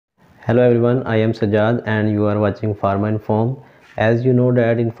Hello everyone, I am Sajad and you are watching Pharma Inform. As you know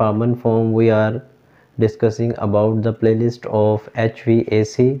that in Pharma Inform we are discussing about the playlist of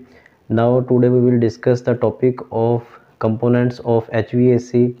HVAC. Now today we will discuss the topic of components of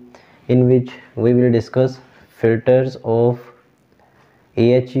HVAC, in which we will discuss filters of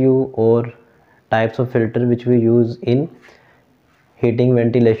AHU or types of filter which we use in heating,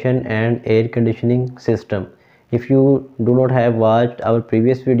 ventilation and air conditioning system. If you do not have watched our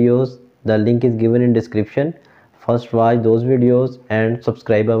previous videos, the link is given in description. First watch those videos and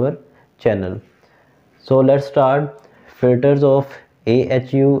subscribe our channel. So let's start. Filters of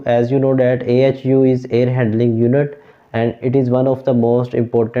AHU. As you know that AHU is air handling unit and it is one of the most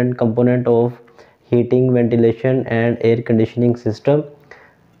important component of heating, ventilation and air conditioning system.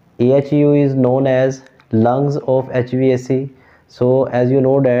 AHU is known as lungs of HVAC. So as you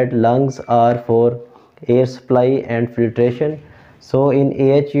know that lungs are for air supply and filtration. So in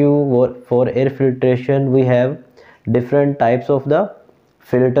AHU for air filtration we have different types of the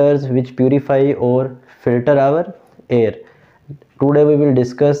filters which purify or filter our air. Today we will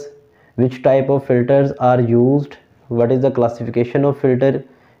discuss which type of filters are used, what is the classification of filter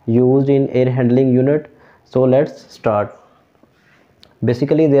used in air handling unit. So let's start.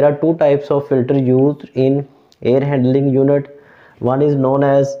 Basically there are two types of filter used in air handling unit. One is known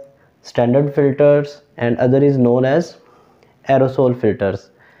as standard filters and other is known as aerosol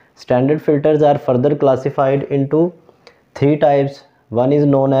filters. Standard filters are further classified into three types. One is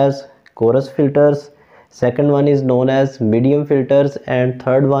known as coarse filters, second one is known as medium filters and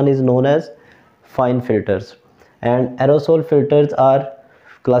third one is known as fine filters. And aerosol filters are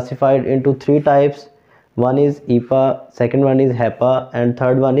classified into three types. One is EPA, second one is HEPA and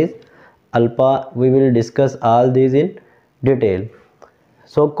third one is ULPA. We will discuss all these in detail.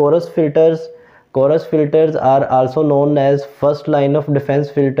 So coarse filters are also known as first line of defense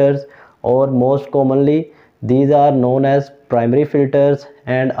filters, or most commonly these are known as primary filters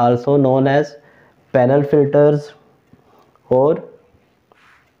and also known as panel filters or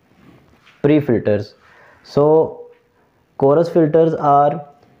pre-filters. So coarse filters are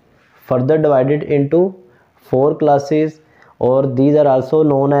further divided into four classes, or these are also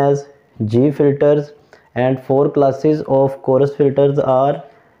known as G filters, and four classes of coarse filters are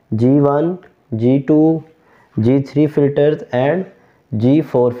G1, G2, G3 filters and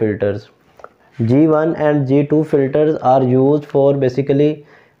G4 filters. G1 and G2 filters are used for basically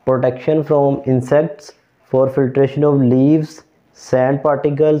protection from insects, for filtration of leaves, sand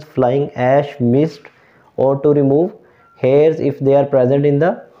particles, flying ash, mist, or to remove hairs if they are present in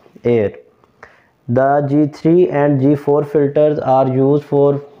the air. The G3 and G4 filters are used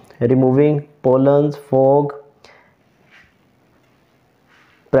for removing pollens, fog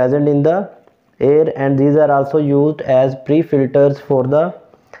present in the air, and these are also used as pre-filters for the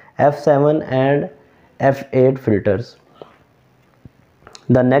F7 and F8 filters.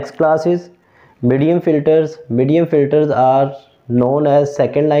 The next class is medium filters. Medium filters are known as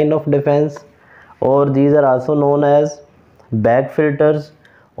second line of defense, or these are also known as back filters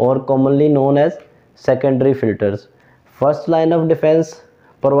or commonly known as secondary filters. First line of defense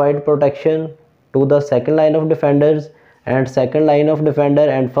provide protection to the second line of defenders, and second line of defender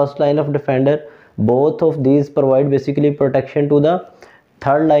and first line of defender, both of these provide basically protection to the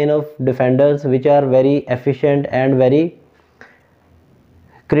third line of defenders, which are very efficient and very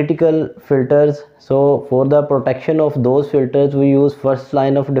critical filters. So for the protection of those filters we use first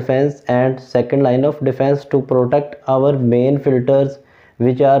line of defense and second line of defense to protect our main filters,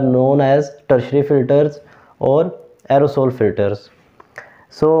 which are known as tertiary filters or aerosol filters.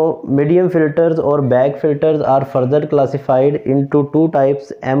 So medium filters or bag filters are further classified into two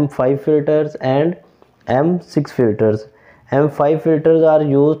types, M5 filters and M6 filters. M5 filters are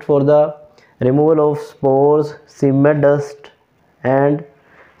used for the removal of spores, cement dust and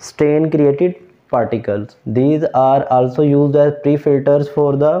stain created particles. These are also used as pre-filters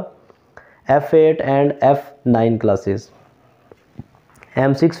for the F8 and F9 classes.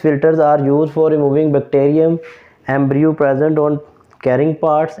 M6 filters are used for removing bacterium embryo present on carrying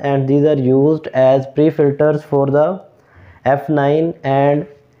parts, and these are used as pre-filters for the F9 and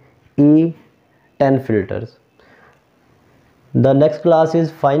E10 filters. The next class is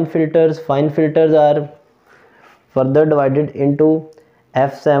fine filters. Fine filters are further divided into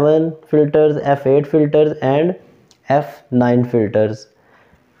F7 filters, F8 filters and F9 filters.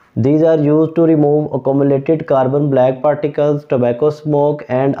 These are used to remove accumulated carbon black particles, tobacco smoke,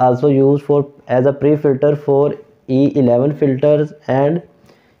 and also used for as a pre-filter for E11 filters and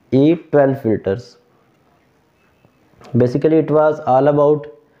E12 filters. Basically it was all about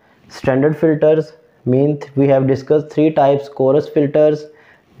standard filters. Means we have discussed three types: coarse filters,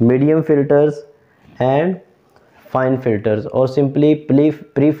 medium filters and fine filters, or simply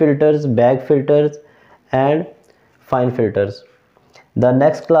pre-filters, bag filters and fine filters. The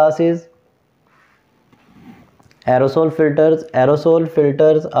next class is aerosol filters. Aerosol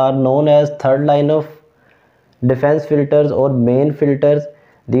filters are known as third line of defense filters or main filters.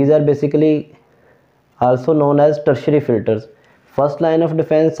 These are basically also known as tertiary filters. First line of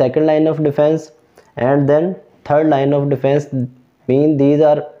defense, second line of defense, and then third line of defense, mean these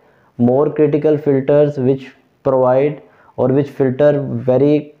are more critical filters which provide or which filter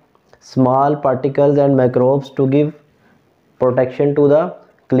very small particles and microbes to give protection to the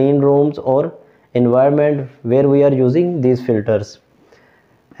clean rooms or environment where we are using these filters.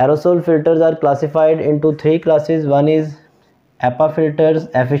 Aerosol filters are classified into three classes. One is EPA filters,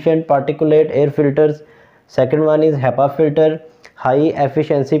 efficient particulate air filters. Second one is HEPA filter, high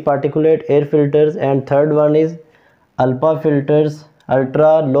efficiency particulate air filters, and third one is ULPA filters,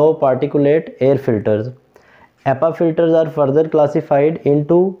 ultra low particulate air filters. EPA filters are further classified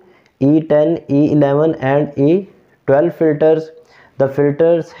into E10, E11 and E12 filters. The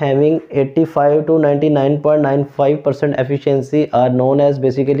filters having 85 to 99.95% efficiency are known as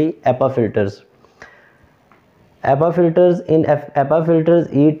basically EPA filters. EPA filters, EPA filters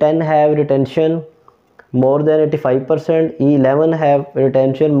E10 have retention more than 85%, E11 have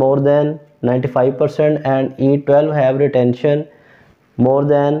retention more than 95% and E12 have retention more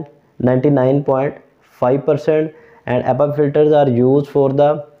than 99.5%, and EPA filters are used for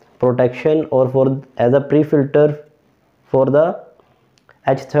the protection or for as a pre-filter for the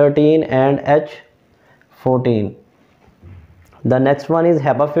H13 and H14. The next one is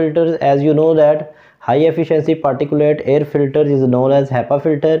HEPA filters. As you know that high efficiency particulate air filter is known as HEPA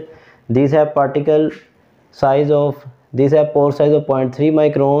filter. These have pore size of 0.3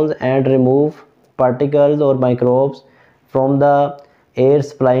 microns and remove particles or microbes from the air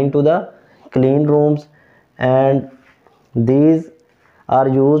supplying to the clean rooms, and these are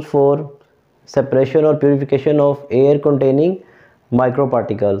used for separation or purification of air containing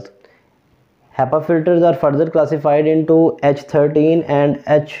microparticles. HEPA filters are further classified into H13 and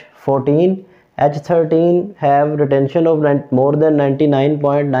H14. H13 have retention of more than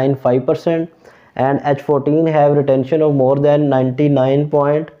 99.95% and H14 have retention of more than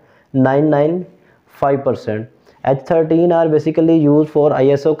 99.995%. H13 are basically used for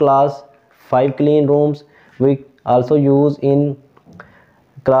ISO class 5 clean rooms. We also use in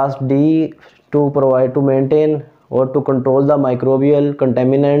class D to maintain or to control the microbial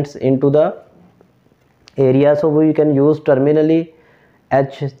contaminants into the area. So we can use terminally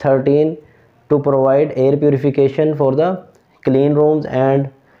H13 to provide air purification for the clean rooms, and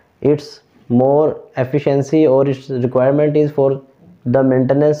its more efficiency or its requirement is for the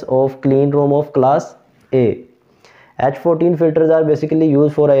maintenance of clean room of class A. H14 filters are basically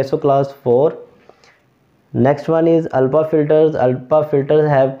used for ISO class 4. Next one is ULPA filters. ULPA filters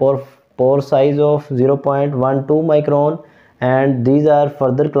have pore size of 0.12 micron, and these are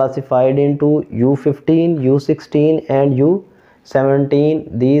further classified into U15, U16 and U17.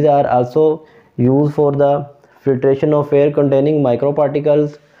 These are also used for the filtration of air containing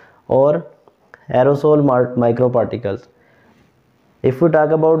microparticles or aerosol microparticles. If we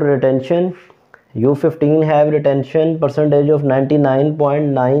talk about retention, U15 have retention percentage of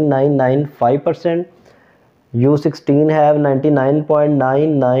 99.9995%, U16 have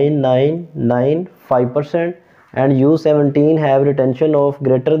 99.9995%, and U17 have retention of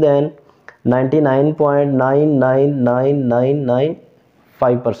greater than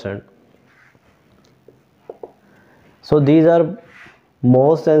 99.99995%. So these are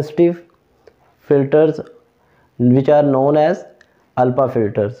most sensitive filters which are known as ULPA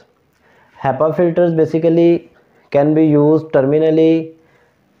filters. HEPA filters basically can be used terminally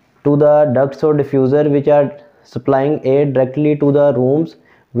to the ducts or diffuser which are supplying air directly to the rooms.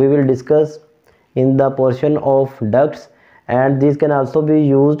 We will discuss in the portion of ducts, and these can also be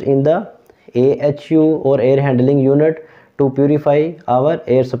used in the AHU or air handling unit to purify our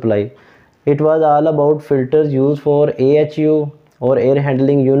air supply. It was all about filters used for AHU or air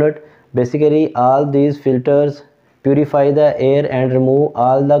handling unit. Basically all these filters purify the air and remove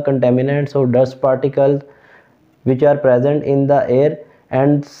all the contaminants or dust particles which are present in the air,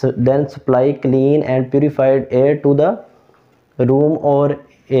 and then supply clean and purified air to the room or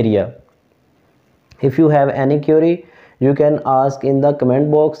area. If you have any query, you can ask in the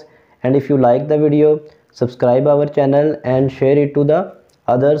comment box, and if you like the video, subscribe our channel and share it to the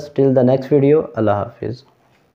others. Till the next video, Allah Hafiz.